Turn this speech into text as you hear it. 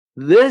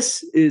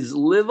This is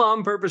Live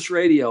on Purpose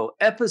Radio,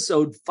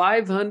 episode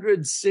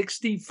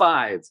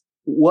 565.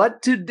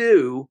 What to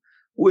do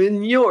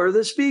when you're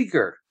the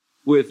speaker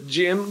with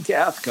Jim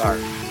Cathcart.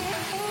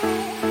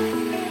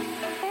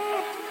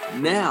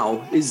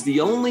 Now is the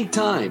only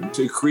time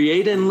to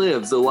create and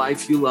live the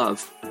life you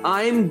love.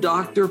 I'm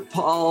Dr.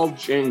 Paul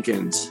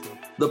Jenkins,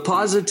 the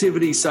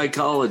positivity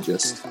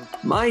psychologist.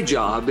 My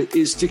job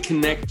is to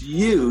connect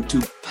you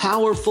to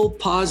powerful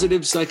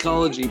positive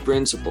psychology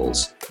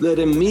principles that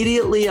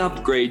immediately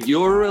upgrade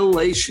your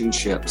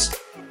relationships,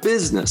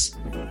 business,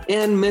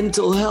 and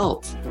mental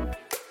health.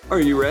 Are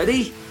you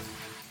ready?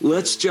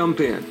 Let's jump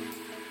in.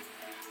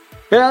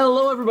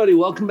 Hello, everybody.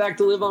 Welcome back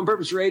to Live on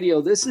Purpose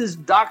Radio. This is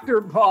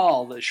Dr.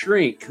 Paul, the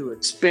shrink who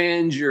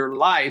expands your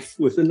life,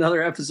 with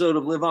another episode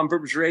of Live on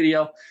Purpose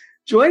Radio.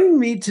 Joining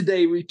me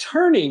today,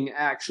 returning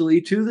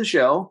actually to the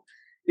show,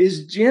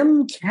 is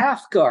Jim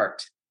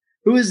Cathcart,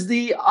 who is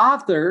the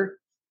author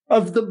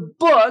of the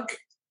book,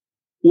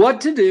 What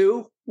to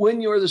Do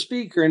When You're the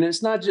Speaker. And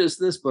it's not just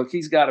this book.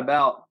 He's got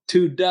about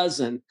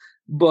 24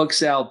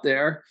 books out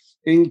there,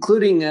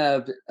 including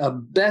a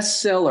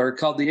bestseller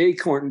called The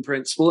Acorn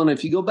Principle. And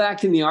if you go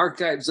back in the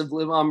archives of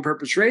Live on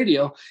Purpose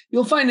Radio,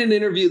 you'll find an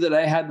interview that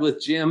I had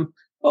with Jim,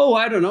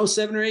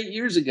 7 or 8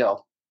 years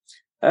ago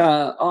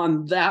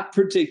on that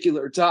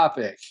particular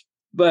topic.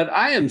 But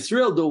I am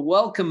thrilled to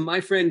welcome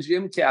my friend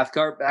Jim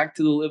Cathcart back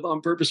to the Live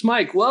on Purpose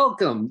mic.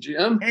 Welcome,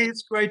 Jim. Hey,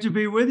 it's great to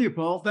be with you,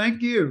 Paul.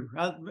 Thank you.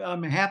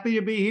 I'm happy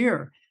to be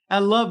here. I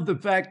love the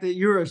fact that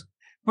you're a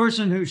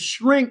person who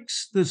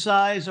shrinks the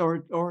size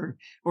or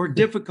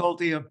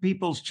difficulty of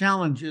people's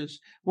challenges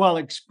while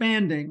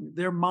expanding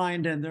their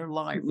mind and their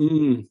life.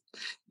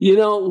 You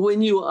know,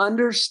 when you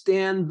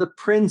understand the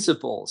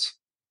principles,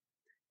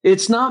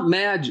 it's not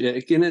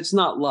magic and it's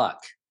not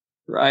luck.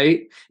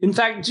 Right. In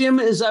fact, Jim,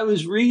 as I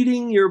was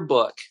reading your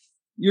book,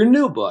 your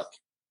new book,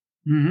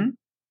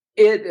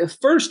 it,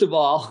 first of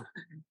all,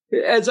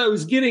 as I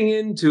was getting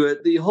into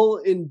it, the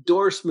whole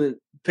endorsement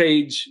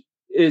page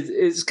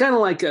is kind of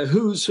like a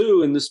who's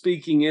who in the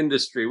speaking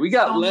industry. We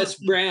got Les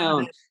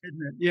Brown.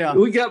 Yeah.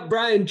 We got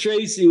Brian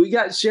Tracy. We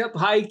got Shep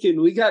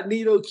Hyken. We got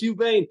Nito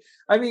Cubain.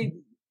 I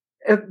mean,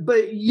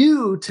 but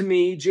you, to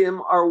me,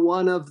 Jim, are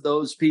one of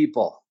those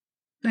people.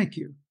 Thank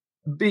you.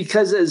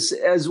 Because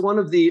as one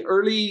of the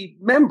early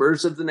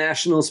members of the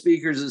National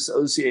Speakers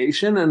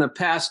Association and a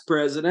past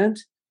president,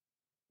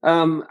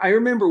 I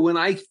remember when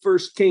I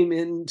first came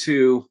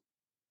into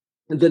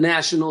the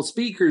National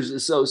Speakers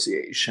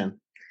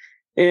Association,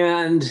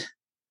 and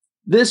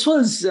this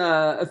was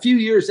a few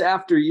years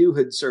after you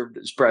had served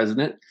as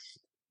president,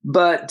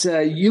 but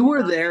you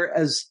were there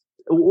as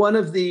one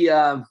of the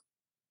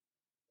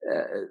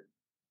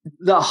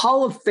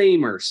Hall of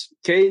Famers,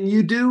 okay? And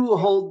you do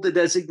hold the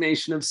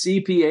designation of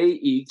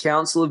CPAE,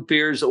 Council of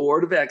Peers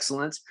Award of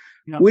Excellence,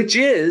 which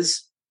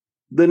is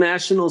the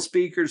National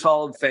Speakers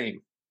Hall of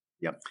Fame.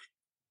 Yep.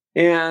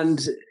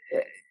 And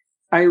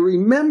I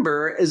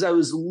remember as I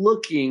was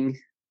looking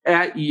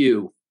at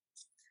you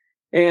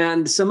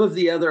and some of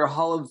the other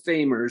Hall of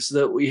Famers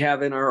that we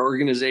have in our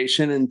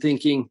organization and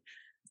thinking,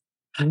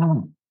 I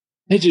want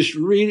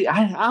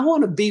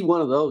to be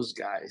one of those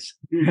guys.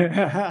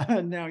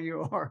 Now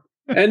you are.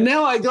 And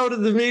now I go to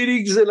the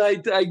meetings and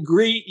I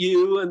greet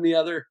you and the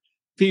other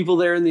people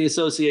there in the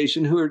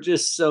association who are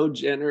just so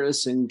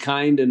generous and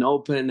kind and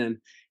open.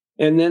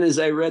 And then as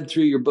I read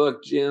through your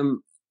book,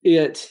 Jim,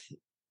 it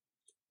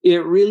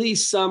really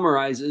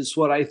summarizes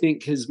what I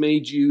think has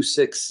made you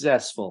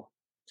successful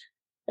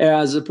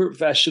as a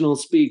professional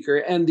speaker.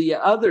 And the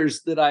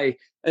others that I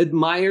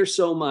admire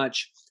so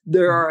much,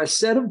 there are a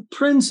set of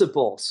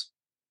principles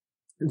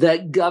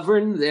that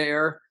govern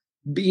their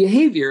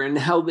behavior and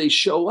how they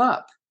show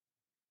up.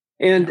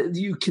 And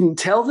you can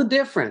tell the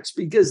difference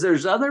because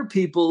there's other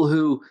people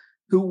who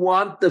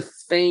want the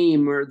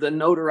fame or the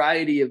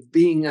notoriety of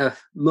being a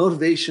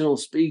motivational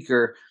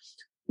speaker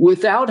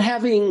without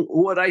having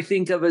what I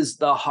think of as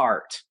the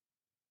heart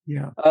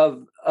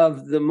of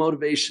the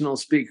motivational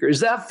speaker. Is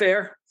that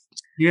fair?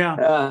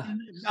 Yeah.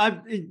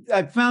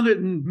 I've found it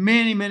in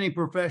many, many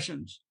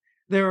professions.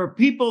 There are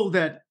people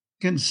that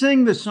can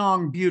sing the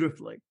song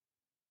beautifully.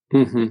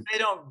 Mm-hmm. They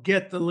don't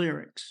get the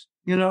lyrics.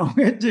 You know,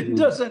 it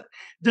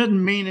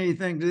doesn't mean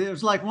anything. It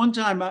was like one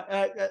time,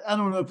 I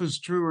don't know if it's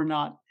true or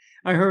not.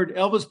 I heard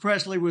Elvis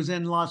Presley was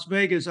in Las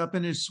Vegas up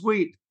in his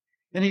suite,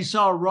 and he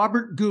saw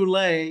Robert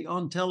Goulet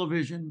on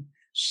television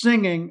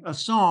singing a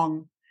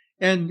song,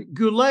 and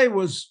Goulet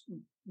was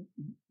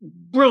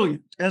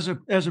brilliant as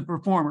a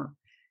performer,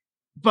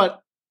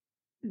 but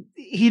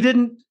he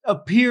didn't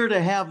appear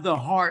to have the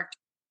heart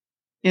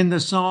in the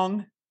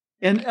song.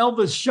 And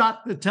Elvis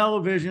shot the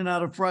television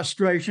out of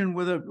frustration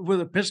with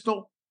a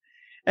pistol.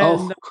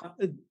 And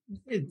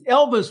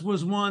Elvis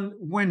was one,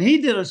 when he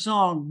did a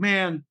song,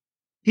 man,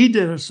 he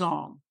did a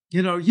song.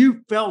 You know,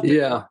 you felt it.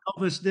 Yeah.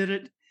 Elvis did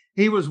it.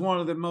 He was one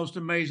of the most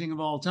amazing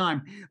of all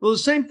time. Well, the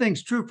same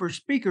thing's true for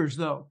speakers,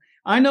 though.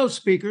 I know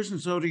speakers,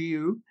 and so do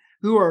you,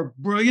 who are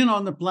brilliant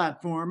on the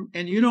platform,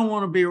 and you don't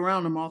want to be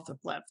around them off the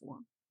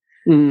platform.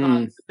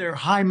 They're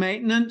high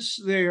maintenance,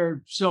 they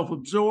are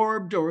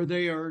self-absorbed, or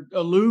they are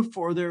aloof,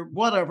 or they're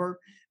whatever,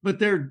 but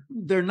they're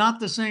not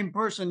the same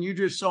person you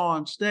just saw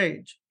on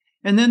stage.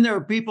 And then there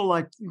are people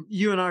like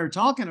you and I are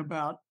talking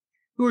about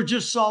who are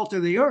just salt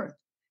of the earth.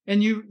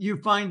 And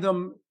you find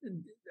them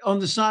on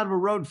the side of a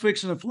road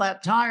fixing a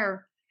flat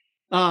tire,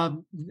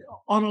 on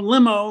a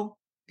limo,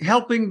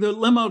 helping the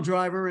limo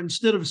driver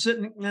instead of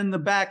sitting in the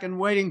back and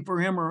waiting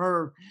for him or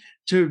her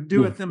to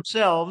do it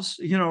themselves,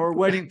 or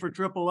waiting for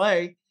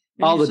AAA.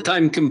 All the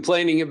time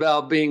complaining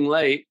about being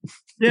late.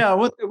 Yeah,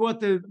 what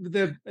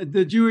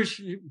the Jewish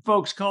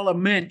folks call a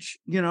mensch,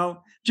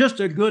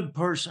 just a good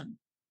person.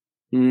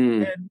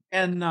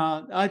 And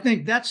I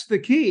think that's the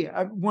key.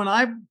 When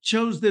I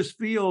chose this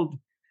field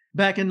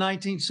back in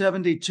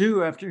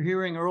 1972, after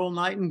hearing Earl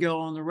Nightingale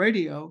on the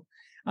radio,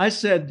 I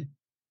said,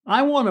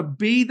 I want to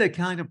be the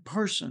kind of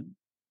person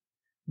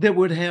that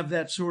would have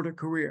that sort of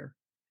career.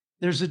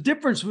 There's a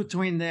difference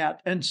between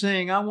that and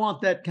saying, I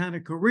want that kind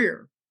of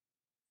career.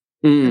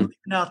 And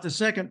leaving out the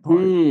second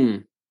part.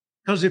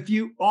 Because if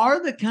you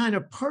are the kind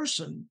of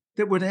person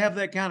that would have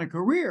that kind of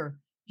career,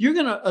 you're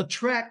going to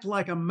attract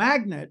like a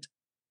magnet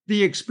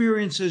the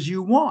experiences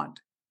you want.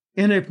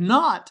 And if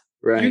not,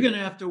 you're going to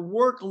have to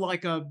work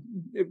like a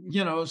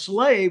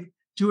slave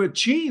to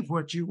achieve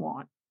what you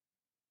want.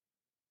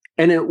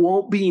 And it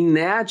won't be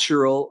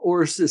natural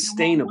or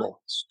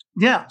sustainable.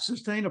 Yeah,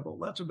 sustainable.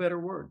 That's a better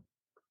word.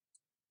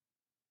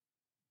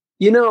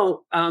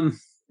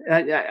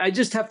 I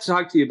just have to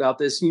talk to you about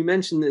this. You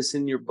mentioned this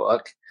in your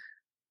book,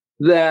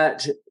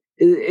 that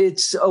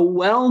it's a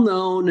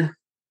well-known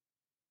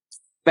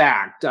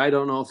fact. I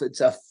don't know if it's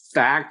a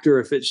fact or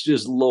if it's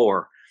just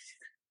lore,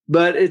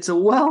 but it's a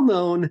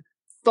well-known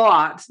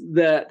thought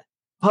that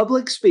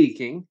public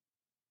speaking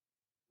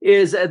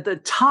is at the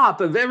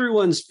top of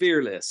everyone's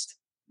fear list.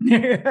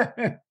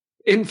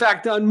 In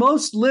fact, on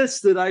most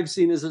lists that I've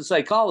seen as a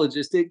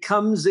psychologist, it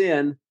comes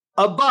in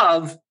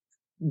above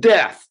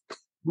death.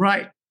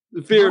 Right.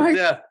 The fear of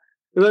death.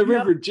 And I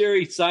remember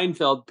Jerry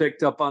Seinfeld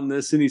picked up on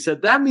this and he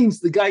said, that means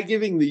the guy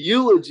giving the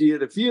eulogy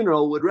at a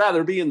funeral would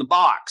rather be in the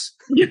box.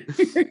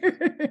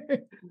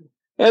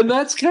 And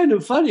that's kind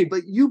of funny.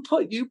 But you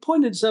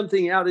pointed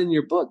something out in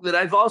your book that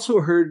I've also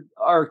heard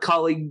our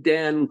colleague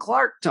Dan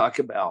Clark talk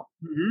about.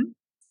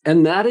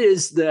 And that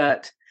is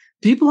that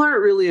people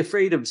aren't really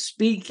afraid of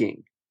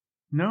speaking.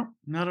 No,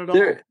 not at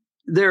all.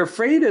 They're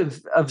afraid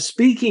of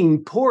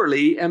speaking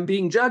poorly and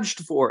being judged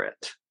for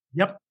it.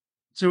 Yep.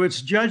 So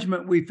it's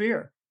judgment we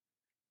fear.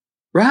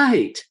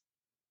 Right.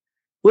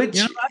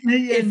 Which,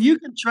 and you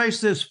can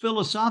trace this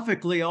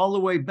philosophically all the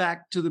way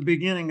back to the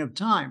beginning of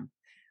time.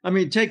 I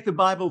mean, take the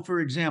Bible, for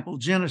example,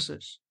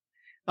 Genesis.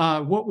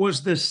 What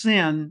was the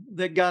sin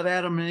that got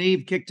Adam and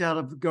Eve kicked out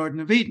of the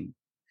Garden of Eden?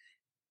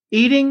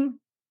 Eating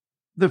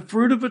the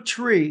fruit of a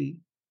tree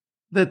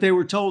that they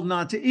were told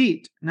not to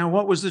eat. Now,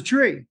 what was the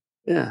tree?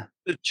 Yeah.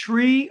 The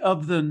tree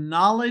of the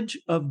knowledge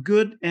of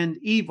good and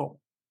evil.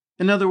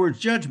 In other words,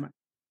 judgment.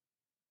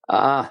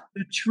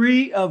 The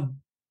tree of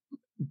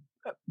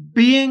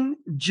being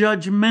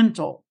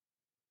judgmental.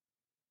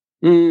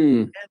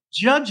 And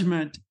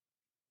judgment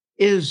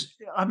is,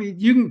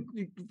 you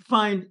can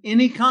find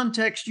any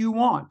context you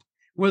want,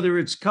 whether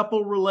it's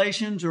couple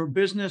relations or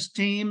business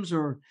teams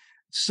or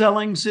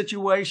selling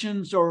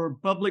situations or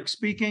public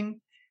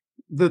speaking.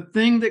 The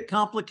thing that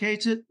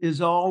complicates it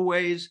is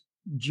always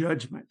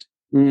judgment.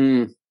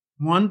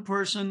 One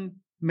person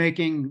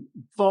making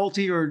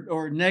faulty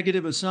or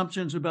negative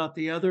assumptions about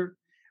the other,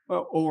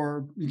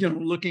 or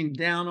looking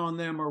down on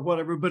them or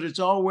whatever, but it's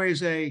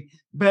always a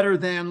better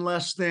than,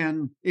 less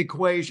than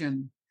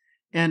equation.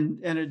 And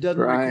it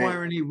doesn't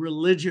require any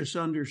religious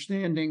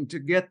understanding to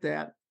get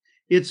that.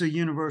 It's a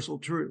universal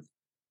truth.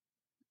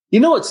 You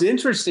know what's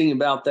interesting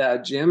about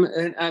that, Jim?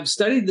 And I've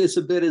studied this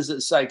a bit as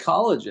a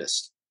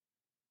psychologist.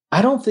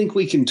 I don't think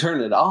we can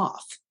turn it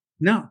off.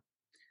 No.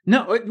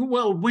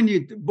 Well, when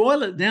you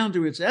boil it down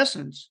to its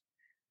essence,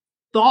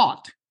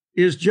 thought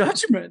is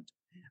judgment.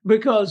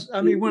 Because,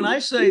 when I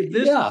say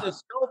this is a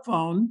cell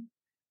phone,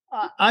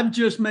 I've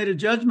just made a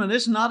judgment.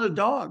 It's not a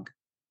dog.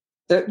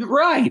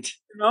 Right.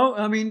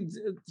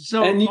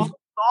 So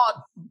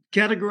thought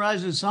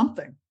categorizes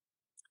something.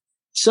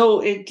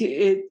 So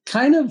it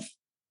kind of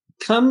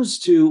comes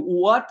to,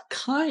 what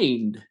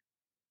kind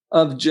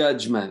of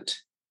judgment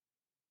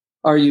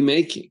are you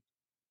making?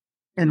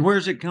 And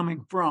where's it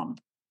coming from?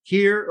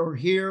 Here or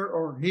here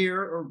or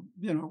here or,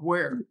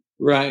 where?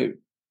 Right.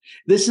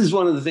 This is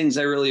one of the things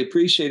I really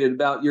appreciated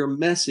about your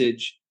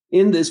message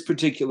in this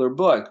particular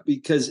book,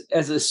 because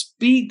as a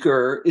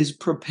speaker is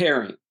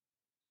preparing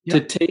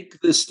to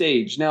take the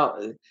stage. Now,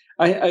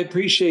 I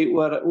appreciate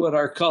what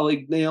our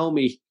colleague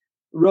Naomi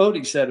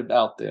Rhodey said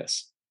about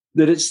this,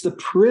 that it's the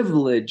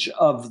privilege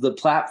of the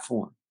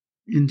platform.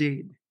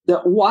 Indeed.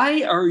 That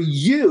why are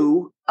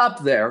you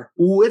up there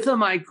with a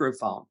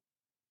microphone?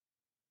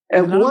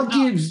 And what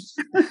gives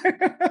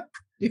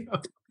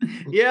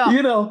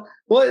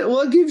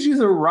what gives you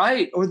the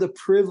right or the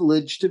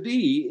privilege to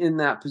be in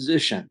that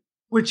position?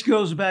 Which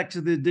goes back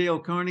to the Dale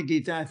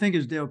Carnegie, I think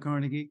it's Dale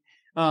Carnegie,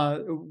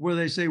 where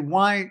they say,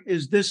 why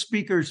is this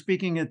speaker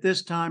speaking at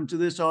this time to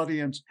this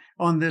audience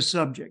on this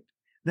subject?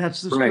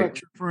 That's the Right.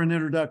 structure for an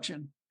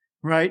introduction,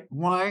 right?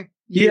 Why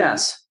you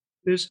Yes.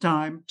 this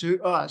time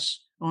to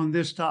us on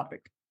this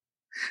topic?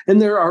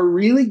 And there are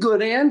really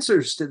good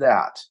answers to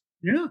that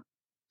Yeah.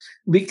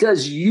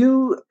 because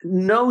you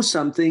know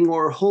something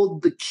or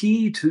hold the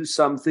key to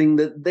something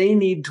that they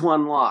need to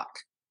unlock.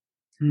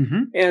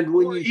 Mm-hmm. And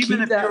when Or you even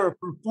keep if that, you're a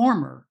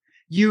performer,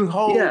 you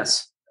hold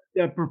yes,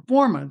 a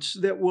performance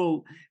that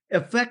will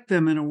affect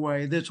them in a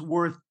way that's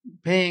worth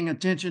paying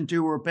attention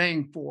to or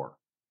paying for.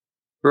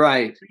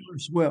 right. Taylor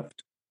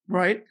Swift,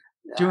 right?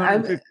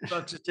 I'm,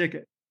 $250 a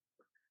ticket.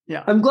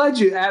 Yeah. I'm glad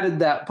you added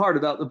that part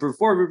about the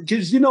performer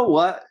because you know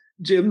what,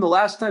 Jim, the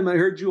last time I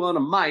heard you on a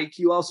mic,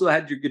 you also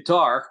had your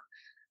guitar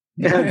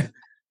and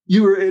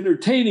you were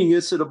entertaining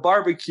us at a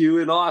barbecue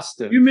in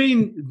Austin. You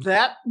mean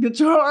that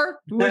guitar?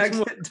 That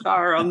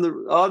guitar on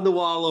the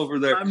wall over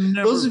there. I'm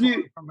never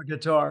from a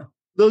guitar.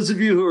 Those of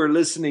you who are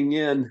listening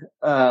in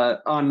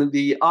on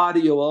the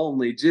audio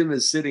only, Jim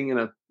is sitting in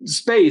a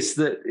space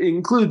that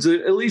includes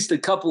at least a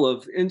couple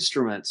of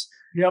instruments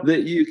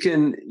that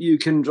you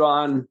can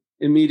draw on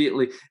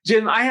immediately.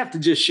 Jim, I have to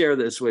just share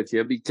this with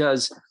you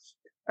because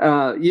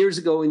years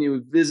ago when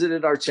you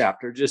visited our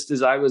chapter, just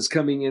as I was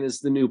coming in as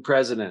the new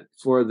president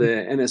for the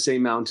NSA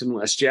Mountain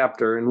West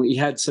chapter, and we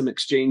had some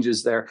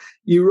exchanges there,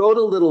 you wrote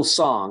a little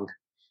song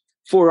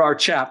for our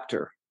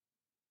chapter.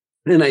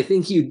 And I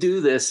think you do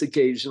this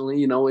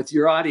occasionally, with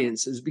your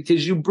audiences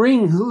because you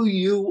bring who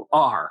you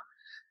are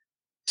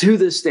to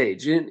the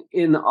stage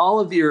in all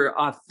of your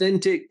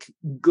authentic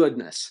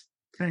goodness.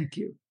 Thank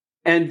you.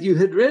 And you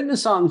had written a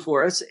song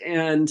for us,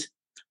 and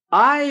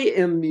I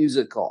am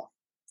musical,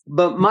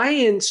 but my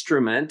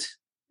instrument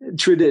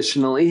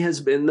traditionally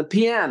has been the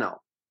piano.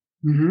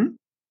 Mm-hmm.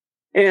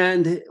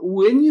 And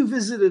when you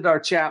visited our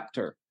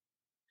chapter,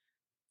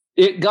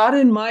 it got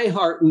in my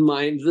heart and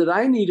mind that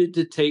I needed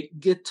to take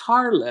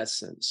guitar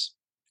lessons.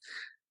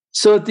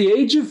 So at the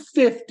age of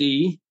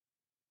 50,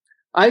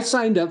 I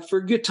signed up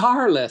for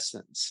guitar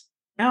lessons.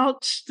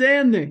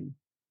 Outstanding.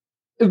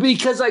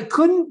 Because I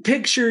couldn't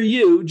picture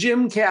you,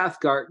 Jim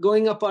Cathcart,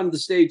 going up on the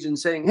stage and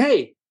saying,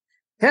 "Hey,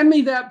 hand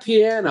me that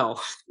piano."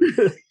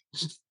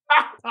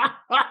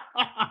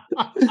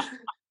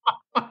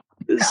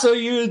 So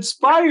you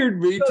inspired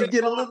me to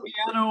get a little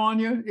piano on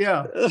you,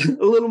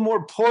 a little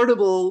more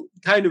portable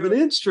kind of an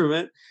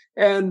instrument,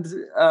 and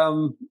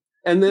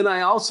then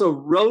I also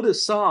wrote a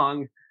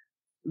song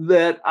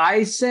that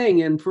I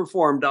sang and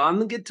performed on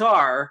the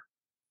guitar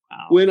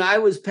when I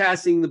was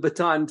passing the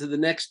baton to the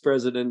next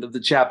president of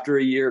the chapter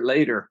a year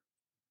later,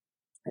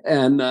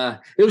 and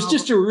it was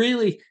just a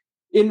really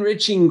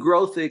enriching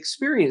growth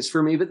experience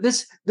for me. But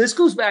this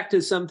goes back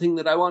to something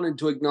that I wanted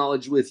to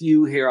acknowledge with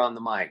you here on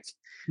the mic.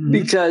 Mm-hmm.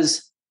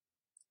 Because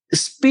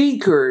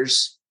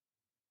speakers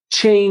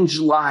change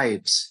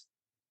lives.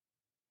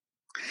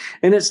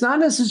 And it's not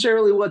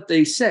necessarily what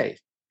they say.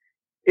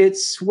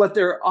 It's what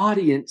their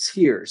audience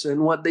hears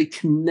and what they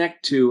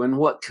connect to and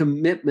what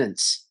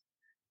commitments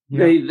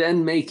they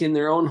then make in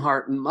their own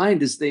heart and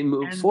mind as they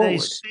move forward. They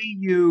see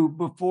you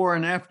before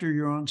and after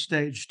you're on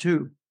stage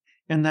too.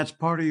 And that's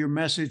part of your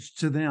message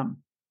to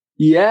them.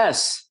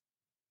 Yes.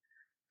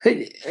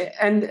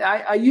 And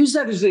I use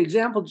that as an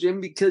example,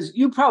 Jim, because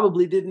you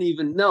probably didn't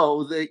even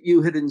know that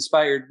you had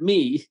inspired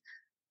me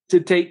to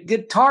take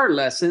guitar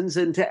lessons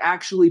and to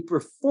actually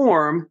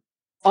perform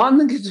on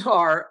the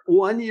guitar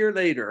 1 year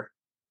later.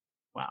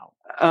 Wow.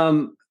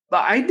 But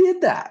I did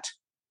that.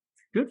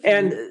 Good for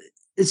you.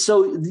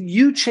 So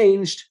you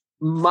changed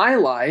my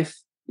life.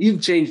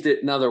 You've changed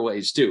it in other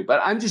ways too,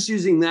 but I'm just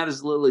using that as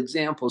a little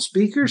example.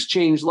 Speakers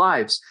change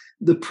lives.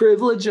 The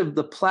privilege of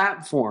the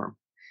platform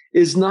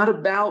is not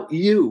about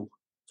you.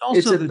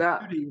 It's also the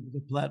duty of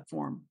the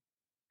platform.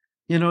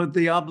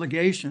 The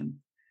obligation.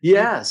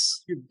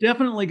 Yes. You've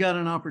definitely got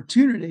an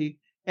opportunity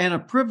and a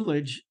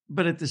privilege,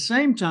 but at the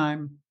same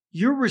time,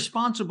 you're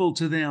responsible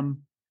to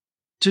them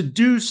to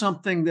do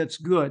something that's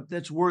good,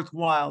 that's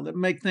worthwhile, that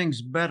make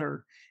things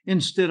better,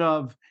 instead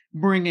of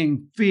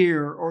bringing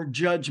fear or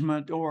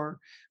judgment or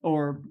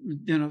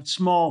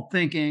small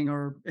thinking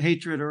or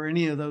hatred or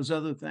any of those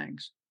other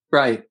things.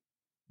 Right.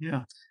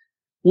 Yeah.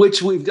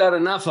 Which we've got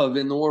enough of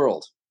in the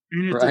world,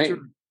 right?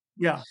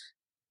 Yeah.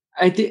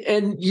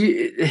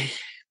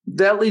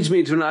 That leads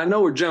me to, I know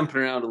we're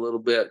jumping around a little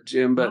bit,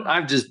 Jim, but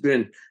I've just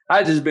been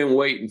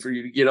waiting for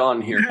you to get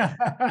on here.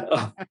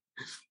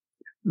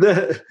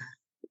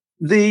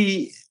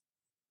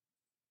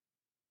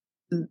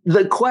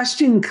 The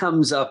question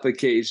comes up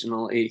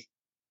occasionally: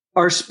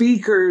 are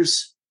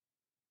speakers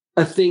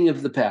a thing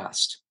of the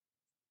past?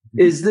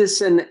 Is this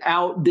an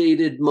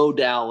outdated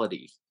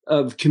modality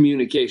of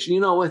communication?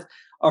 With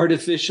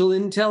artificial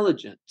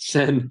intelligence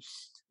and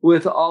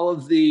with all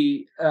of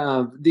the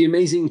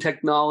amazing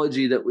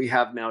technology that we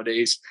have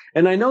nowadays.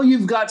 And I know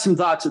you've got some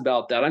thoughts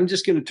about that. I'm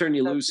just going to turn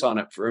you loose on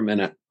it for a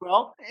minute.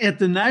 Well, at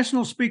the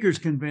National Speakers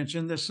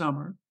Convention this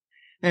summer,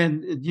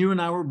 and you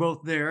and I were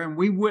both there, and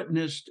we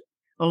witnessed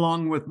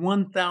along with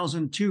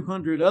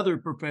 1,200 other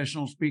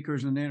professional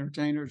speakers and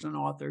entertainers and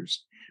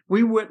authors.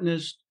 We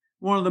witnessed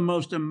one of the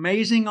most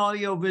amazing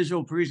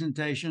audiovisual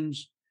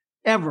presentations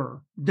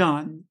ever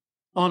done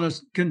on a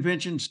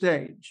convention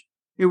stage.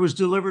 It was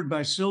delivered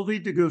by Sylvie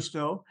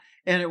DeGusto,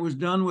 and it was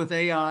done with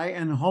AI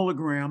and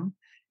hologram.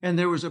 And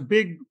there was a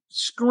big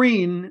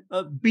screen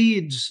of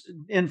beads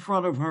in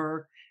front of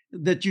her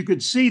that you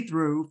could see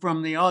through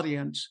from the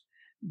audience.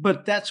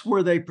 But that's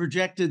where they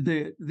projected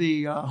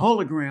the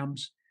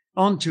holograms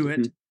onto it.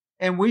 Mm-hmm.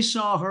 And we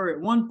saw her at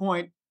one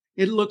point,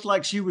 it looked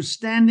like she was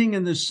standing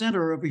in the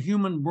center of a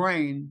human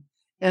brain.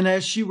 And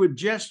as she would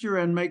gesture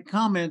and make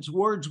comments,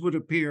 words would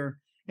appear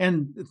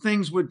and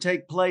things would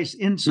take place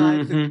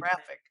inside the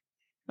graphic.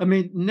 I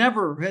mean,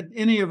 never had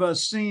any of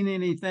us seen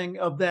anything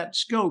of that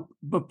scope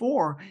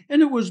before.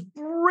 And it was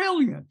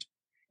brilliant.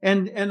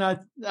 And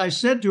I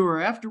said to her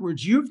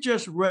afterwards, you've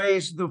just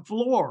raised the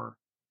floor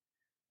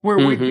where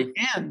we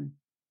began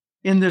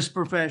in this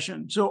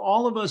profession. So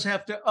all of us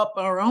have to up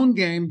our own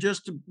game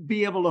just to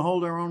be able to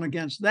hold our own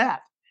against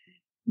that.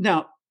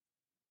 Now,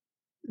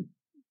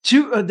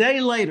 a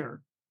day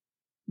later,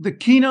 the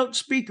keynote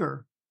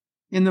speaker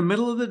in the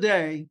middle of the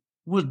day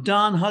was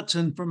Don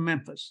Hudson from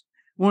Memphis,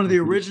 one of the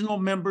original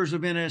members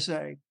of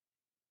NSA.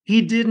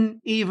 He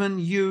didn't even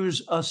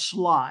use a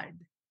slide.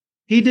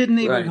 He didn't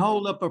even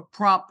hold up a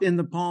prop in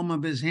the palm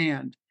of his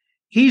hand.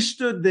 He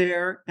stood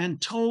there and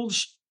told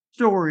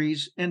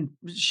stories and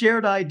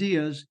shared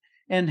ideas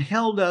and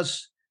held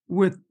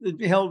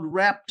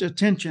rapt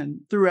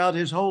attention throughout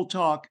his whole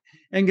talk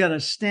and got a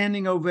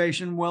standing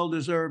ovation,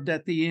 well-deserved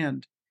at the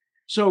end.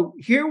 So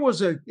here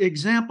was an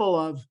example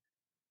of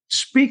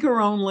speaker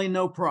only,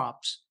 no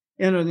props,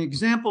 and an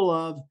example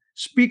of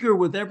speaker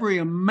with every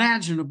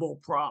imaginable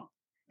prop.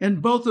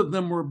 And both of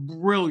them were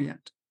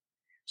brilliant.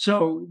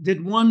 So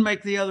did one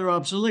make the other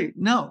obsolete?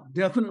 No,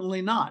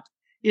 definitely not.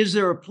 Is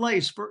there a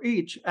place for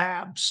each?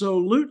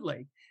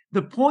 Absolutely.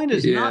 The point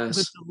is not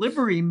the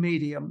delivery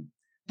medium.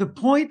 The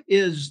point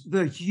is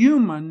the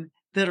human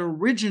that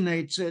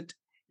originates it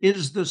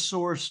is the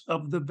source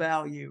of the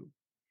value.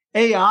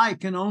 AI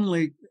can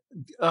only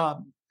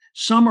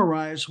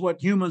summarize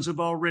what humans have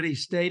already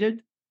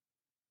stated.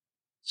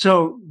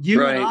 So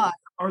you and I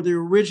are the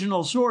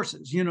original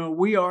sources. You know,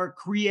 we are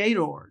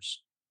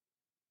creators.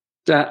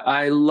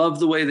 I love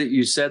the way that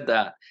you said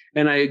that.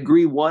 And I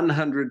agree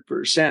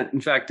 100%.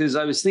 In fact, as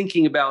I was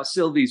thinking about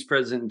Sylvie's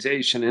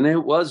presentation, and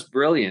it was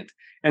brilliant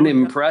and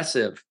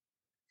impressive.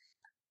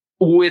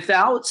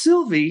 Without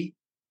Sylvie,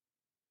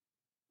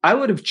 I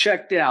would have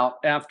checked out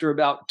after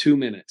about 2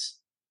 minutes.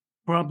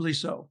 Probably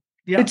so.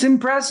 Yeah. It's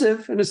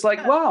impressive. And it's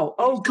like, wow,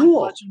 oh,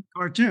 cool. Like watching a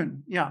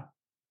cartoon. Yeah.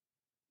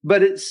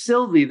 But it's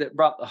Sylvie that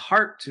brought the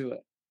heart to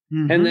it.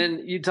 And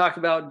then you talk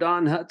about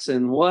Don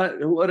Hudson. What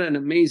an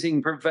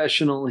amazing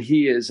professional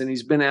he is. And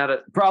he's been at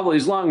it probably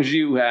as long as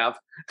you have.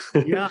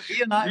 Yeah.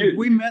 He and I,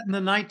 we met in the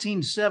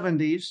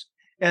 1970s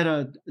at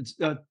a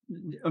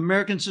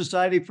American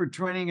Society for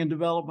Training and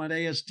Development,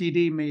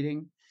 ASTD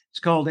meeting. It's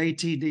called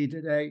ATD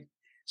today,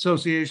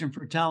 Association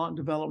for Talent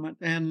Development.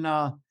 And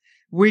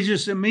we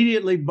just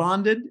immediately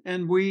bonded,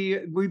 and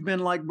we've been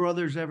like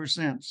brothers ever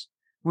since.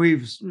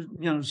 We've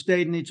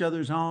stayed in each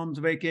other's homes,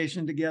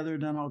 vacationed together,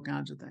 done all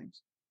kinds of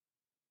things.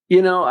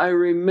 You know, I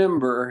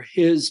remember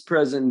his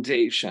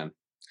presentation,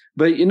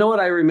 but you know what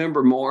I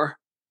remember more?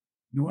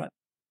 What?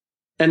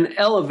 An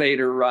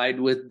elevator ride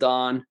with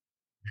Don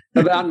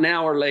about an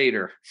hour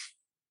later.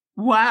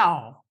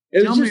 Wow.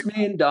 It was just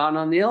me and Don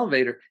on the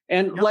elevator.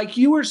 And like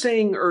you were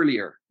saying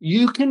earlier,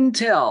 you can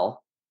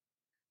tell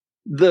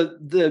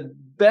the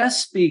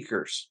best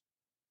speakers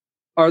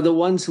are the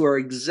ones who are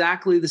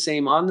exactly the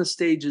same on the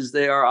stage as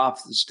they are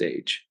off the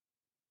stage.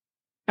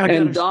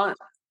 And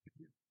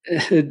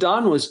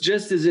Don was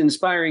just as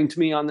inspiring to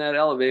me on that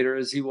elevator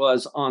as he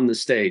was on the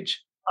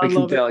stage. I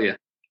can tell you.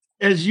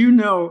 As you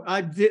know,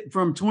 I did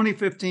from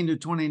 2015 to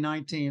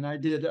 2019, I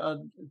did a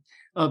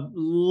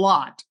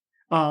lot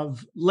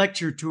of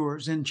lecture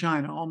tours in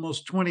China,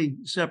 almost 20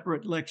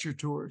 separate lecture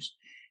tours.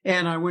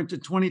 And I went to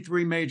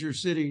 23 major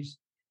cities.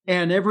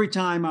 And every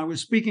time I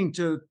was speaking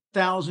to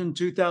 1,000,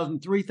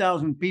 2,000,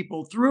 3,000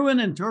 people through an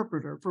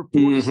interpreter for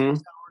 4 to 6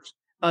 hours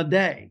a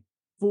day,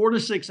 4 to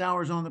 6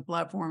 hours on the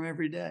platform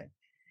every day.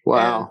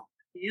 Wow. And at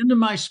the end of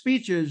my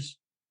speeches,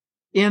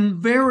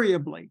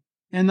 invariably,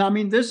 and I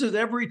mean, this is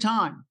every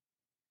time,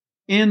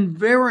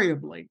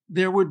 invariably,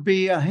 there would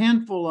be a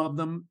handful of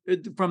them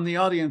from the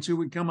audience who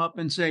would come up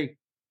and say,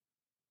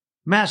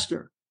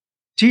 Master,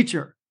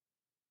 teacher,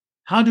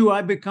 how do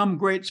I become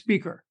great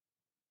speaker?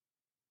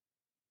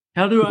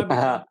 How do I become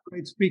a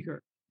great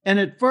speaker? And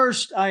at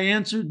first I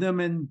answered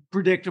them in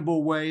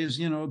predictable ways,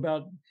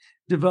 about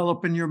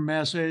developing your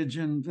message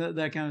and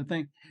that kind of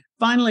thing.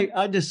 Finally,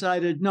 I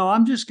decided, no,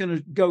 I'm just going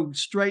to go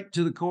straight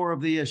to the core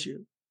of the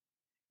issue.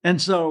 And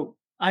so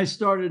I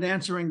started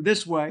answering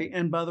this way.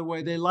 And by the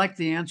way, they liked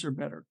the answer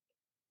better.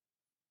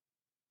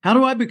 How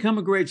do I become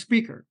a great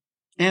speaker?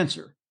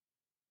 Answer: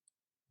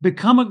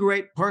 become a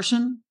great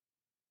person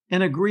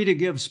and agree to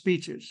give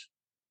speeches.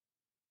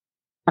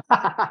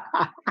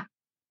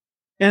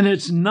 And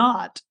it's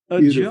not a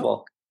Beautiful.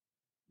 joke.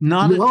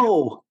 Not a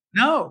joke. No,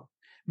 No,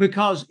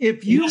 because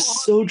if you are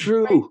so a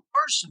true. great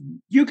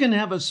person, you can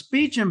have a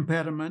speech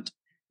impediment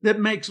that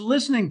makes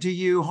listening to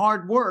you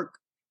hard work,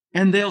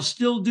 and they'll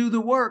still do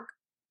the work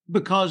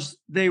because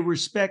they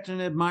respect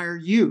and admire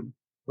you.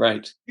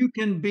 Right. You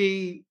can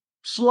be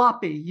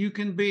sloppy, you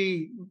can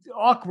be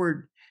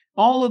awkward,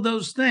 all of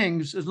those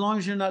things, as long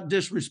as you're not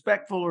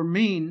disrespectful or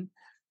mean.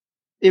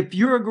 If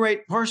you're a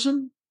great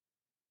person,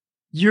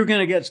 you're going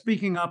to get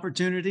speaking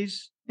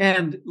opportunities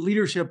and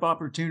leadership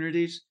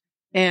opportunities.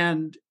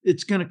 And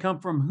it's going to come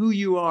from who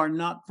you are,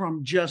 not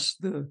from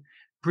just the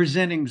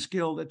presenting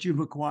skill that you've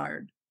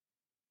acquired.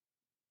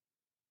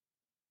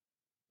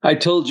 I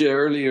told you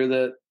earlier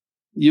that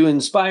you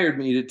inspired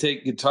me to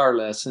take guitar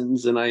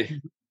lessons, and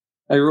I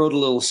wrote a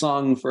little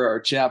song for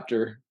our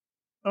chapter.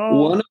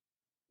 Oh,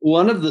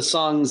 One of the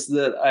songs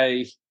that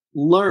I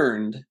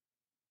learned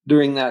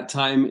during that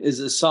time is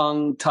a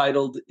song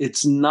titled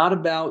 "It's Not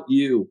About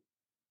You."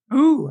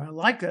 ooh, I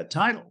like that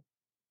title.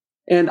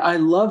 And I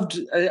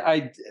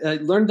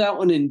learned that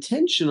one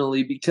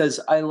intentionally because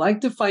I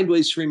like to find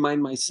ways to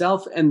remind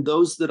myself and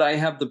those that I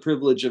have the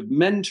privilege of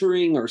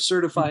mentoring or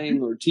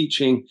certifying or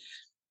teaching,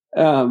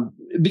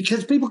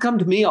 because people come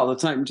to me all the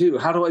time too.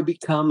 How do I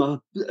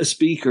become a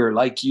speaker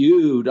like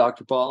you,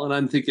 Dr. Paul? And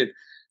I'm thinking,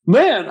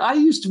 man, I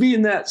used to be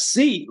in that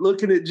seat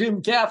looking at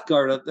Jim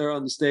Cathcart up there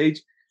on the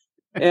stage.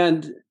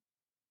 And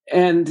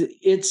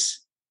it's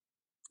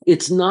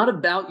not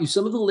about you.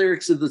 Some of the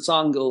lyrics of the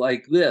song go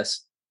like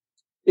this.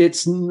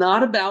 It's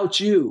not about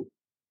you.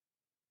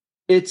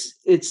 It's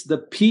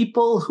the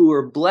people who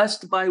are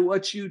blessed by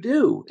what you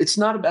do. It's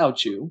not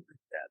about you.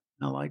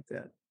 I like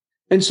that.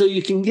 And so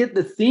you can get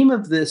the theme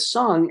of this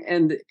song.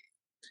 And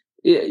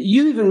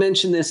you even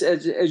mentioned this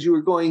as you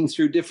were going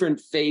through different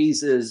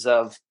phases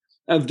of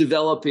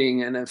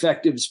developing an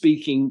effective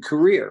speaking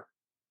career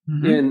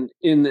in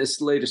this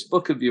latest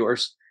book of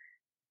yours.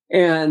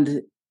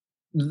 And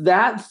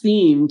that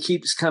theme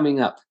keeps coming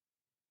up.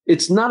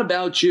 It's not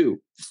about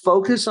you.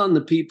 Focus on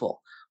the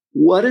people.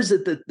 What is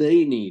it that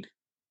they need?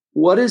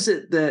 What is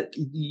it that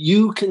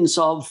you can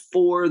solve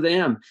for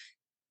them?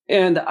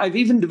 And I've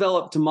even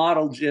developed a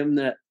model, Jim,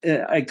 that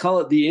I call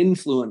it the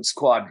influence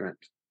quadrant.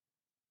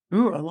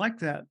 Ooh, I like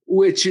that.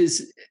 Which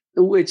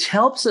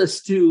helps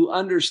us to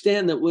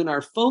understand that when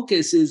our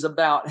focus is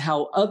about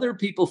how other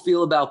people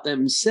feel about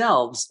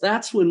themselves,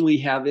 that's when we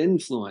have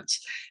influence.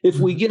 If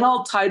we get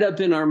all tied up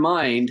in our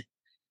mind,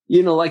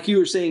 like you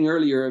were saying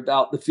earlier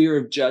about the fear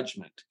of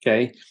judgment,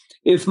 okay?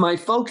 If my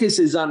focus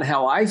is on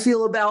how I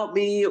feel about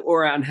me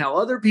or on how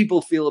other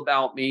people feel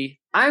about me,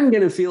 I'm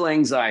going to feel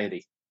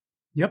anxiety.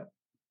 Yep.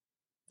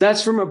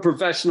 That's from a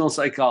professional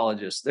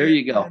psychologist. There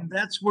you go. And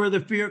that's where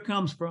the fear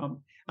comes from.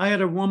 I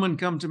had a woman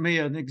come to me,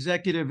 an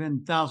executive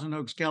in Thousand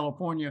Oaks,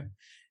 California,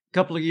 a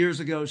couple of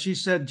years ago. She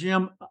said,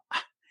 Jim,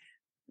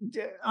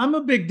 I'm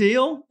a big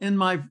deal in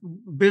my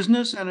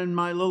business and in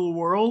my little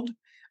world.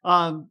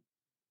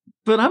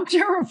 But I'm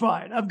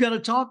terrified. I've got a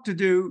talk to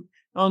do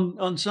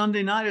on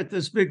Sunday night at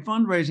this big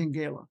fundraising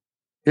gala.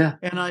 Yeah.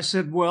 And I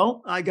said,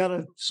 well, I got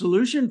a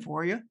solution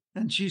for you.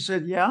 And she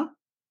said, yeah.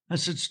 I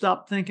said,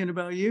 stop thinking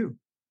about you.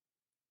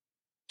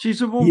 She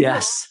said, well,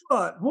 yes.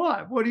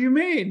 What do you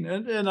mean?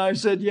 And I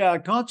said, yeah, I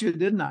caught you,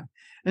 didn't I?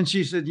 And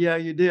she said, yeah,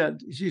 you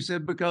did. She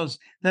said, because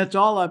that's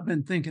all I've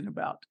been thinking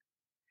about.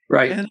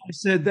 Right. And I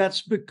said,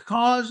 that's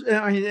because,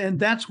 and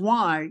that's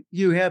why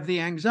you have the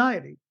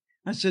anxiety.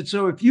 I said,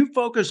 so if you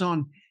focus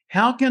on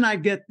how can I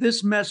get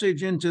this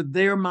message into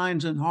their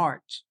minds and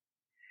hearts?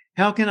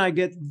 How can I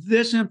get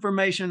this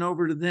information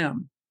over to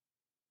them?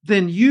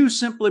 Then you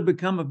simply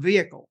become a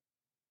vehicle.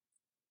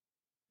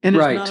 And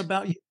it's not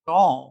about you at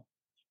all.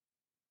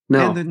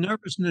 No. And the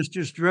nervousness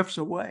just drifts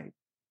away.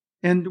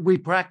 And we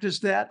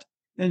practiced that.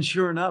 And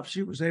sure enough,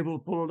 she was able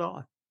to pull it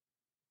off.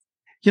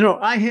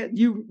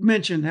 You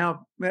mentioned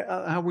how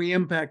we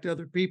impact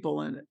other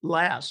people and it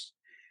lasts.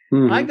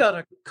 Mm-hmm. I got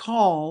an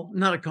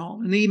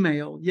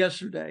email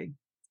yesterday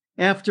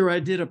after I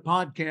did a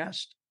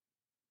podcast,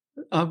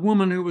 a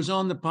woman who was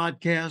on the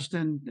podcast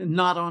and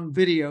not on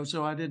video,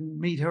 so I didn't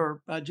meet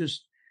her. I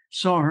just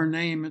saw her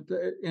name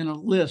in a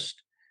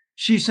list.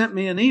 She sent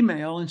me an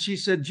email and she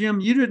said, Jim,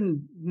 you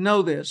didn't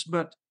know this,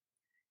 but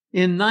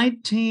in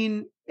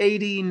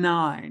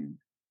 1989,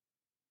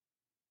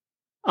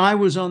 I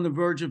was on the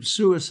verge of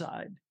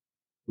suicide.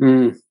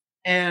 Mm.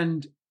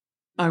 And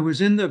I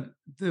was in the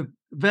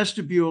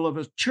vestibule of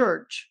a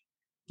church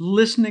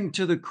listening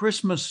to the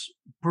Christmas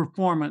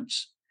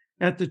performance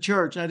at the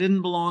church. I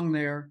didn't belong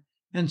there.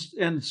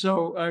 And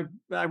so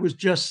I was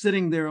just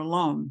sitting there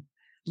alone,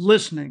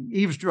 listening,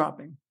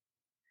 eavesdropping.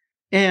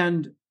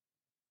 And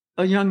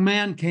a young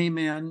man came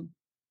in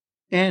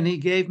and he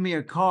gave me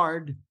a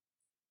card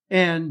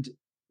and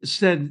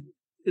said,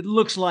 it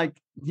looks like,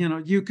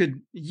 you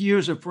could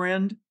use a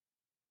friend.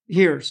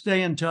 Here,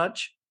 stay in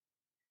touch.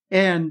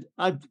 And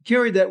I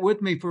carried that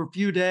with me for a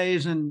few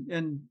days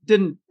and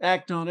didn't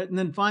act on it. And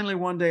then finally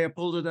one day I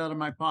pulled it out of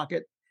my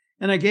pocket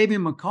and I gave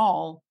him a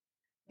call.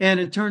 And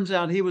it turns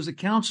out he was a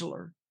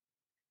counselor.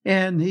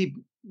 And he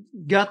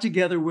got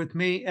together with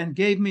me and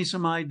gave me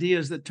some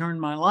ideas that turned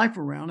my life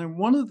around. And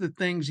one of the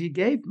things he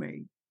gave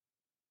me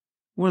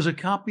was a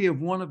copy of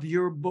one of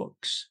your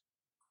books.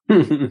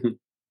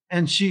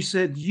 And she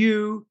said,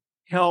 "You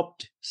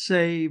helped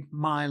save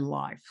my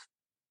life."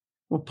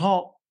 Well,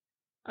 Paul,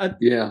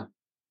 Yeah.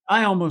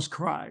 I almost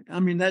cried. I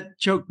mean, that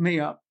choked me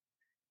up.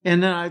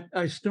 And then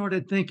I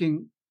started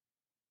thinking,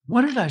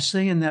 what did I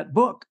say in that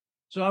book?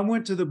 So I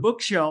went to the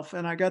bookshelf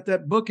and I got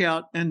that book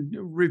out and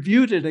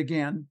reviewed it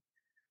again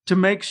to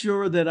make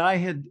sure that I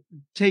had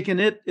taken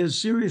it as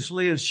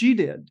seriously as she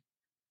did.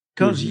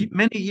 Because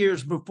many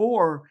years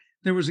before,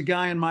 there was a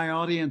guy in my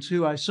audience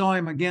who I saw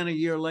him again a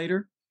year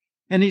later.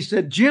 And he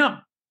said, "Jim,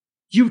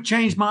 you've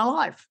changed my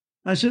life."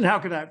 I said, "How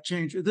could I have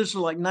changed it?" This is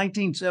like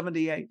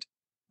 1978,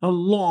 a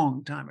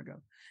long time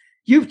ago.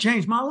 "You've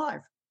changed my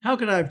life. How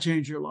could I have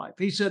changed your life?"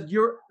 He said,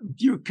 your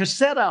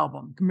cassette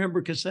album,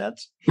 remember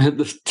cassettes?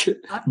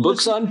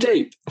 Books on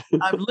tape.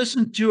 I've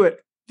listened to it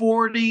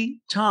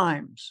 40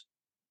 times.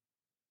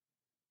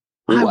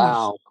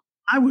 Wow.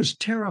 I was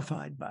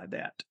terrified by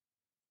that.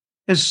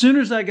 As soon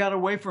as I got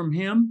away from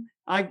him,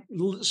 I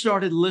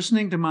started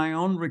listening to my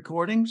own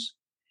recordings,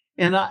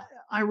 and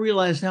I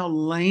realized how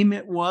lame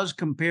it was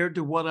compared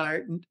to what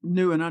I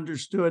knew and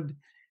understood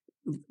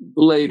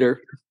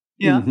later.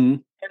 Yeah.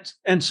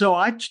 And so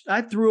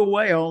I threw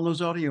away all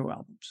those audio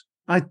albums.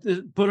 I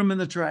put them in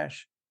the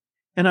trash.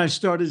 And I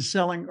started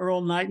selling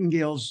Earl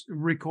Nightingale's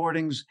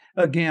recordings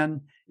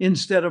again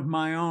instead of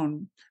my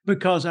own,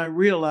 because I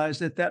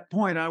realized at that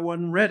point I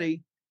wasn't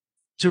ready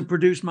to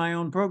produce my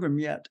own program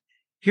yet.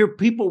 Here,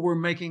 people were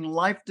making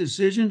life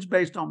decisions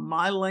based on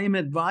my lame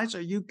advice.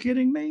 Are you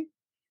kidding me?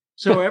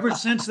 So ever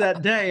since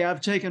that day,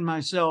 I've taken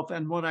myself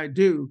and what I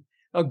do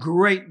a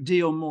great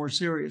deal more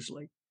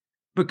seriously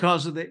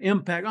because of the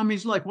impact. I mean,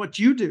 it's like what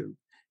you do.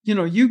 You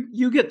know,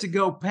 you get to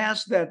go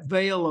past that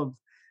veil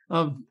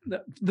of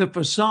the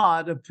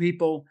facade of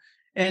people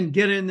and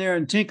get in there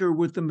and tinker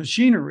with the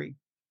machinery.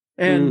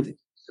 And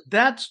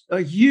that's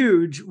a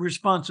huge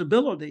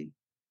responsibility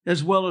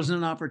as well as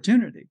an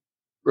opportunity.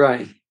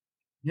 Right.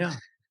 Yeah.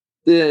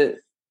 The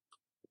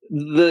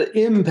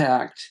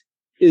impact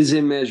is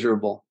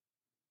immeasurable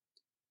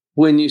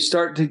when you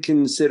start to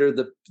consider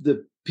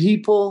the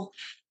people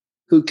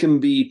who can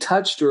be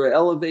touched or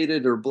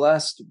elevated or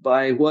blessed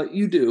by what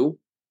you do.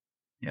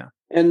 Yeah.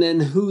 And then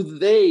who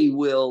they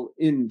will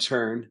in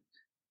turn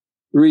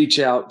reach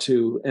out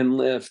to and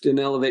lift and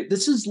elevate.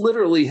 This is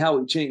literally how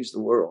we change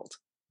the world.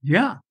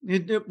 Yeah.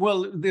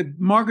 Well, the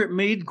Margaret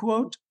Mead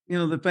quote, you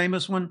know, the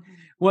famous one,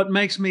 "What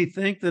makes me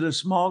think that a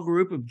small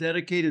group of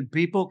dedicated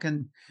people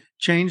can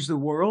change the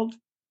world?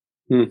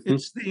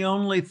 It's the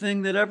only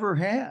thing that ever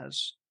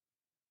has."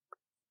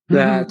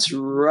 That's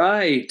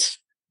right.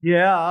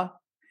 Yeah.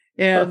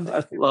 And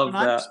I love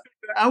that.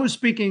 I was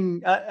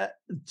speaking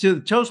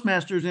to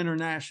Toastmasters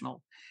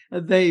International.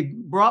 They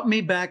brought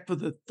me back for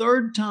the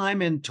third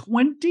time in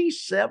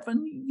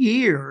 27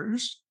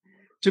 years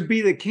to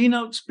be the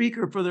keynote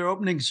speaker for their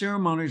opening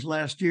ceremonies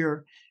last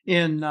year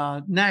in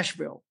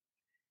Nashville.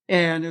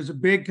 And it was a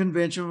big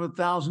convention with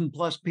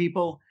 1,000+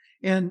 people.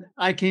 And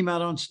I came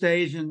out on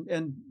stage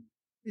and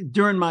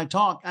during my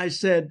talk, I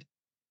said,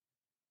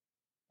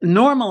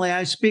 normally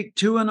I speak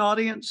to an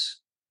audience.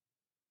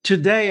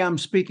 Today I'm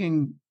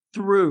speaking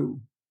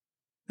through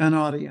an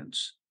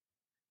audience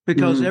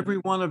because every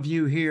one of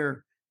you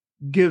here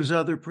gives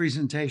other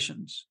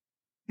presentations.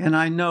 And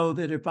I know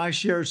that if I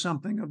share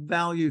something of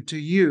value to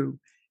you,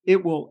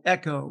 it will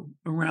echo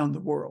around the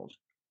world.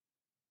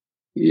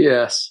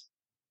 Yes.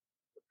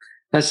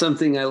 That's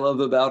something I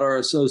love about our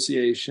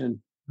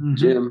association,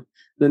 Jim,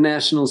 the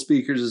National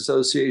Speakers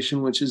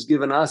Association, which has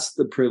given us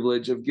the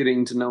privilege of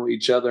getting to know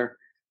each other.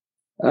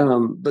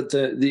 But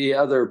the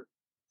other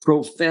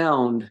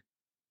profound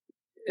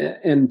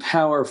and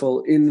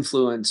powerful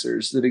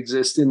influencers that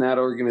exist in that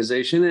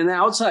organization and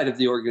outside of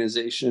the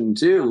organization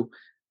too.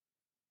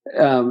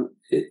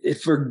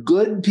 For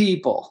good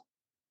people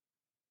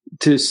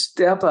to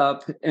step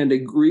up and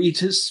agree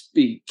to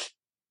speak,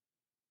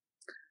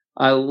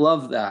 I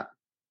love that.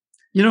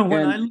 You know,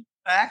 when I look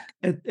back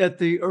at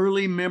the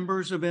early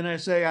members of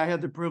NSA, I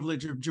had the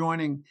privilege of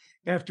joining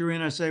after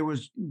NSA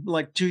was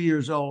like 2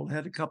 years old,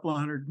 had a couple of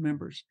hundred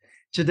members.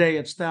 Today,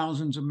 it's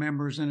thousands of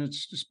members, and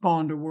it's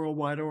spawned a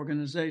worldwide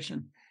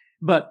organization.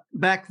 But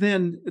back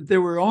then,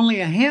 there were only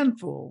a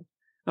handful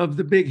of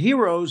the big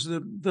heroes,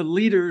 the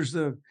leaders,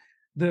 the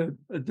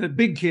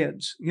big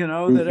kids, you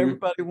know, that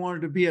everybody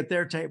wanted to be at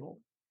their table.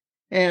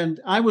 And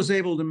I was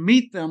able to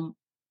meet them,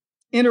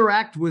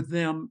 interact with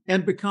them,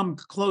 and become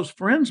close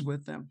friends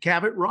with them.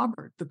 Cavett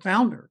Robert, the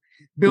founder,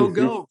 Bill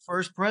Gove,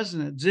 first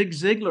president, Zig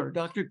Ziglar,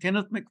 Dr.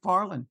 Kenneth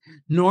McFarland,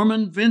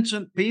 Norman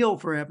Vincent Peale,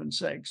 for heaven's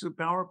sakes, the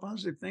power of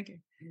positive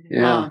thinking.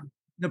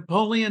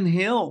 Napoleon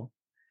Hill.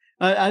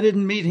 I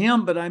didn't meet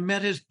him, but I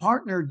met his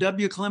partner,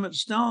 W. Clement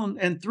Stone,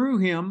 and through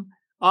him,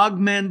 Og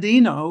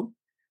Mandino,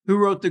 who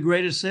wrote The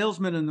Greatest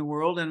Salesman in the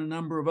World and a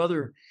number of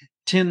other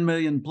 10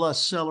 million+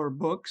 seller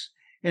books.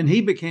 And he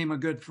became a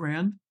good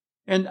friend.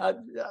 And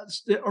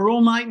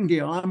Earl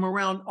Nightingale. I'm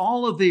around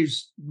all of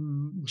these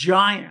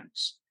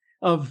giants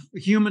of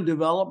human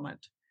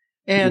development.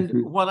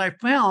 And what I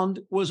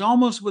found was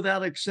almost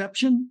without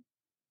exception,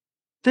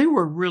 they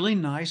were really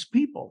nice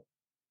people.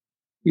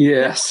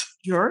 Yes.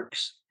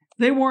 Jerks.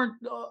 They weren't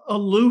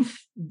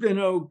aloof,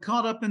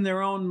 caught up in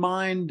their own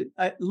mind.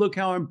 Look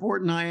how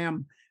important I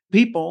am.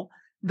 People.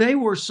 They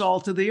were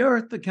salt of the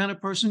earth, the kind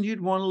of person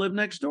you'd want to live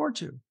next door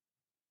to.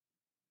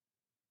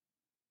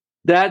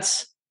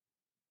 That's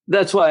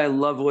why I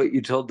love what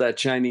you told that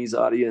Chinese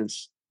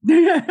audience.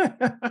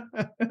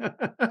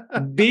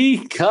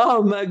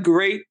 Become a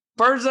great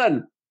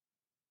person.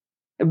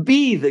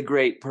 Be the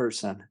great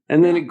person.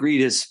 And then agree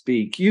to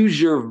speak.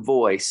 Use your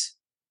voice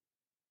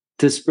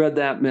to spread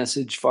that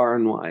message far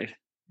and wide.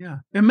 Yeah.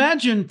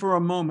 Imagine for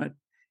a moment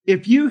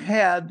if you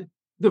had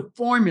the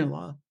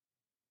formula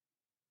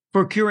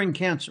for curing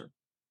cancer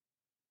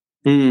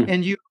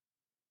and you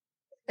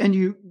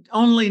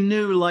only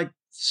knew like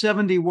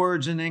 70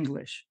 words in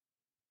English.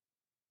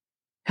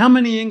 How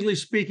many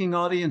English speaking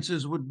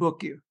audiences would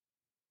book you?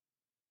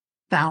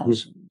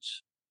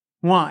 Thousands.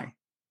 Why?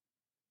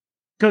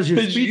 Because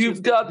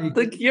you've got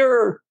the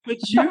cure. But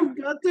you've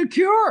got the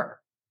cure.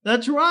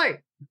 That's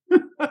right.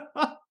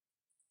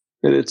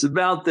 And it's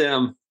about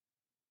them.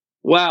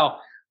 Wow.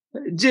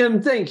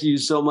 Jim, thank you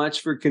so much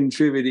for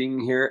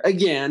contributing here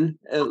again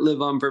at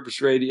Live on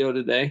Purpose Radio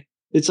today.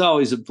 It's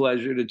always a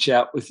pleasure to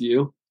chat with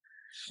you.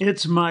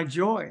 It's my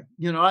joy.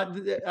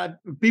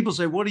 People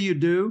say, what do you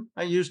do?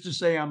 I used to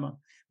say I'm a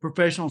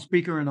professional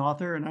speaker and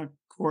author, and I, of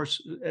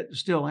course,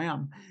 still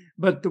am.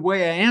 But the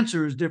way I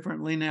answer is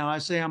differently now. I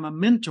say I'm a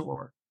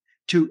mentor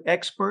to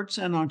experts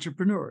and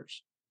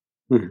entrepreneurs.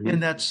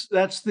 And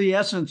that's the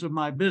essence of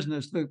my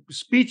business. The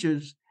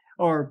speeches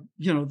are,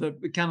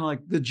 the kind of like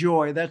the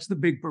joy. That's the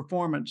big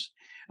performance.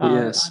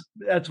 Yes.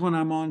 That's when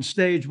I'm on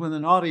stage with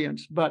an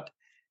audience. But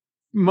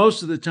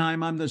most of the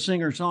time, I'm the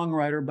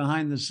singer-songwriter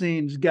behind the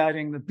scenes,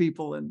 guiding the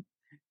people and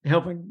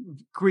helping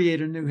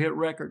create a new hit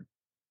record.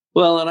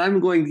 Well, and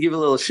I'm going to give a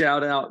little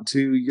shout out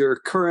to your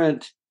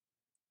current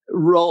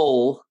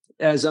role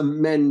as a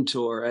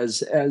mentor,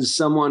 as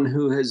someone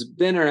who has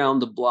been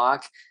around the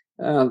block.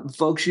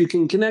 Folks, you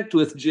can connect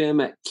with Jim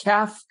at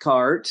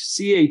Cathcart,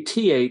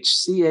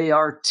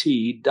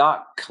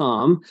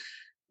 CATHCART.com.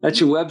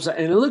 That's your website.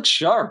 And it looks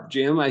sharp,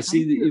 Jim. I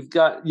see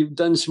that you've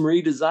done some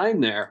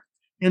redesign there.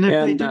 And if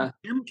they do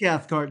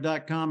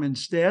JimCathcart.com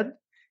instead,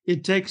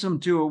 it takes them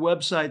to a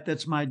website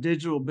that's my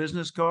digital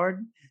business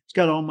card. It's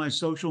got all my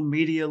social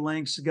media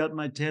links. It's got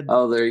my TED.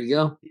 Oh, there you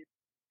go.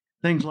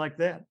 Things like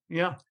that.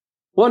 Yeah.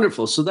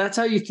 Wonderful. So that's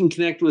how you can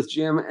connect with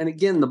Jim. And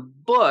again,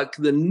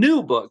 the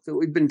new book that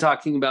we've been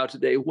talking about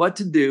today, What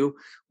to Do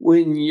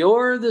When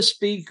You're the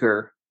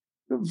Speaker,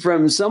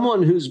 from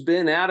someone who's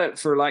been at it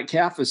for like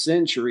half a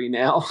century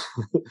now.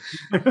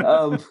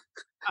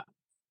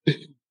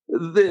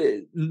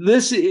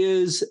 This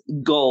is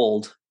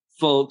gold,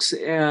 folks.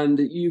 And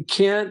you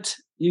can't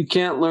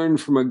learn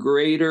from a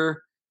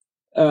greater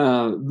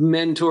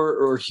mentor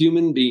or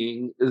human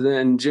being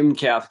than Jim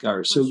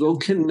Cathcart. So go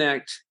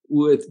connect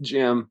with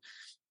Jim.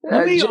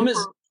 Let me offer a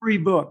free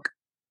book.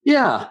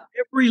 Yeah.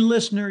 Every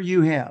listener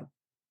you have.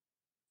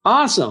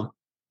 Awesome.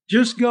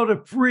 Just go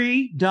to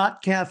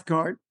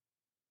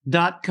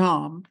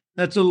free.cathcart.com.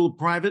 That's a little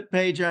private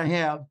page I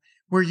have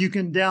where you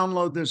can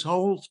download this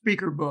whole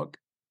speaker book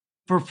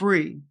for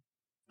free.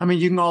 I mean,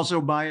 you can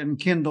also buy it in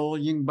Kindle.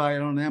 You can buy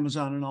it on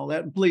Amazon and all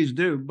that. And please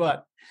do.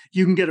 But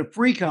you can get a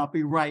free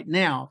copy right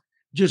now.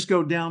 Just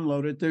go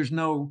download it. There's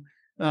no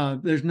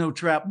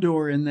trap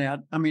door in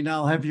that. I mean,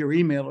 I'll have your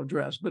email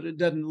address, but it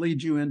doesn't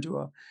lead you into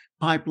a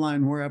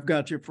pipeline where I've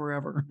got you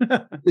forever.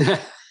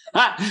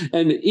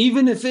 And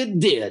even if it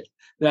did,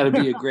 that'd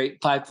be a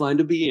great pipeline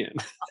to be in.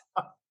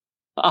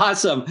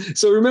 Awesome.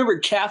 So remember,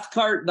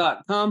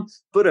 Cathcart.com,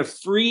 put a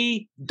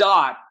free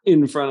dot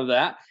in front of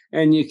that,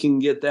 and you can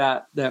get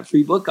that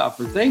free book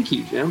offer. Thank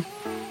you, Jim.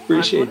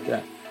 Appreciate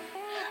that.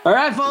 All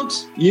right,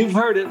 folks, you've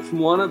heard it from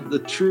one of the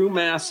true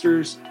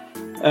masters,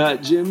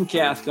 Jim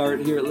Cathcart,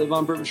 here at Live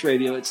on Purpose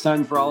Radio. It's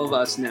time for all of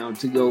us now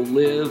to go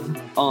live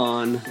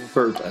on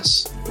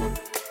purpose.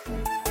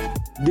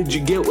 Did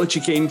you get what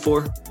you came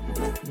for?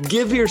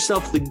 Give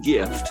yourself the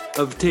gift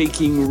of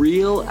taking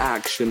real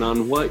action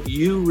on what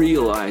you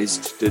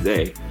realized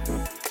today.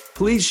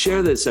 Please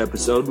share this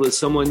episode with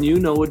someone you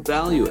know would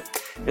value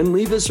it, and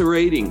leave us a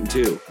rating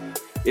too.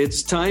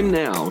 It's time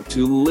now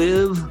to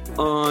live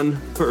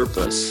on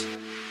purpose.